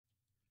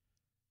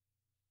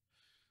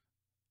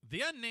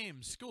The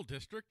Unnamed School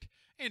District,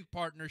 in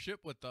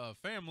partnership with the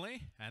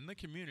family and the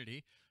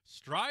community,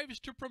 strives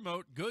to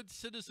promote good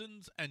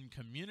citizens and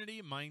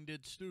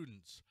community-minded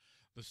students.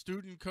 The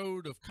Student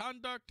Code of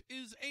Conduct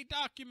is a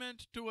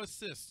document to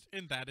assist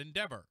in that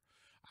endeavor.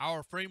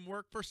 Our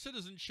framework for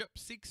citizenship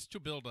seeks to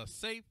build a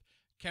safe,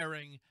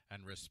 caring,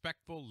 and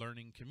respectful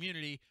learning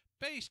community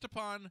based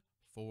upon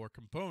 4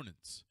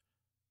 components: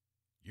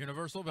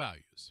 universal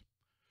values,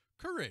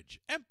 courage,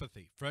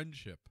 empathy,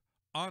 friendship,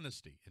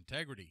 honesty,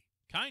 integrity,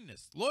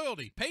 kindness,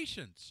 loyalty,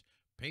 patience,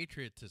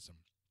 patriotism,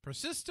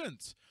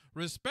 persistence,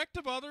 respect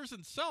of others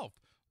and self,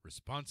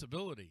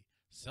 responsibility,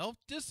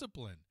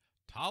 self-discipline,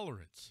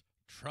 tolerance,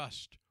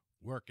 trust,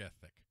 work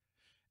ethic,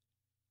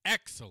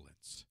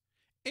 excellence,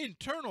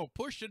 internal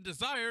push and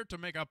desire to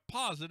make a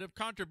positive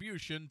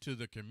contribution to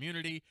the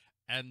community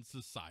and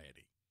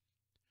society,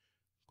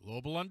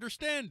 global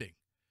understanding,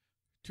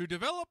 to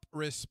develop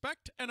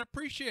respect and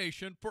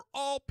appreciation for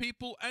all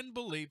people and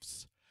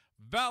beliefs,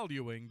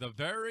 valuing the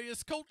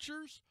various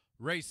cultures,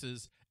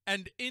 races,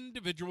 and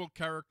individual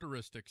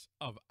characteristics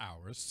of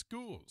our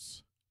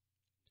schools.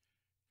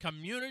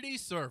 Community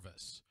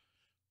service,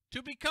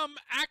 to become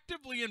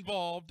actively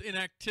involved in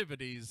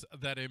activities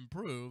that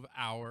improve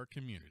our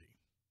community.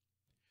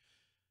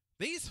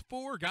 These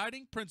 4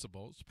 guiding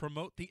principles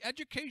promote the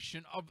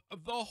education of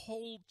the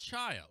whole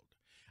child.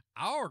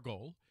 Our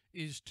goal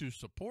is to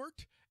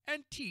support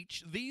and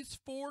teach these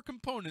 4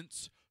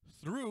 components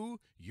through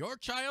your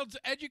child's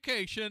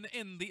education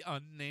in the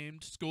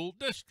Unnamed School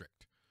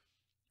District.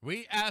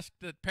 We ask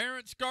that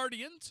parents,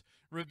 guardians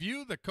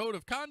review the Code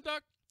of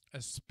Conduct,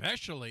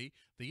 especially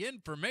the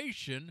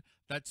information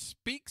that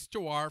speaks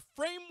to our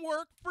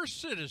framework for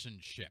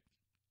citizenship.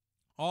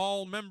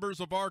 All members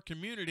of our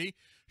community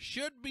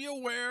should be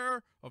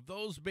aware of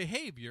those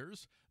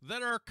behaviors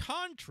that are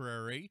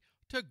contrary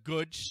to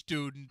good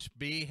student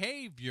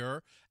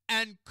behavior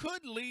and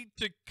could lead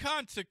to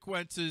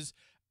consequences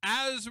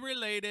as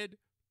related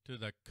to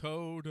the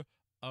Code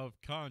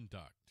of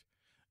Conduct.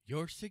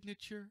 Your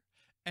signature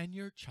and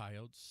your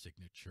child's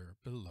signature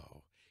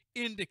below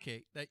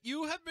indicate that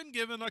you have been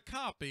given a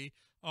copy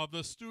of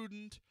the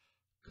Student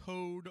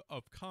Code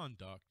of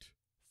Conduct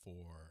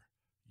for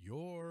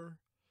your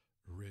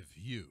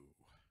review.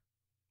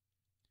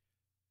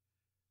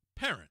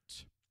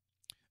 Parent.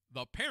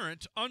 The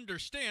parent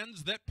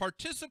understands that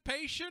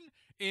participation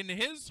in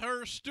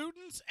his/her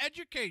student's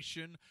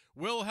education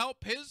will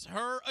help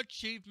his/her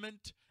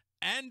achievement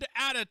and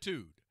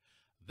attitude.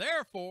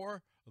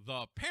 Therefore,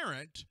 the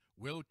parent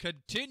will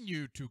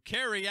continue to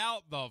carry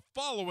out the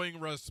following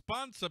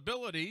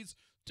responsibilities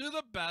to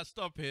the best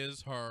of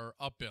his/her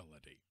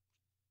ability.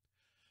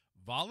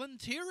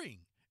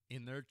 Volunteering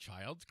in their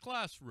child's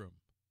classroom.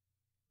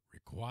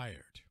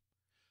 Required.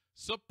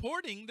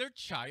 Supporting their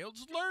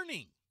child's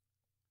learning.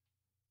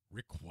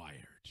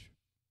 Required.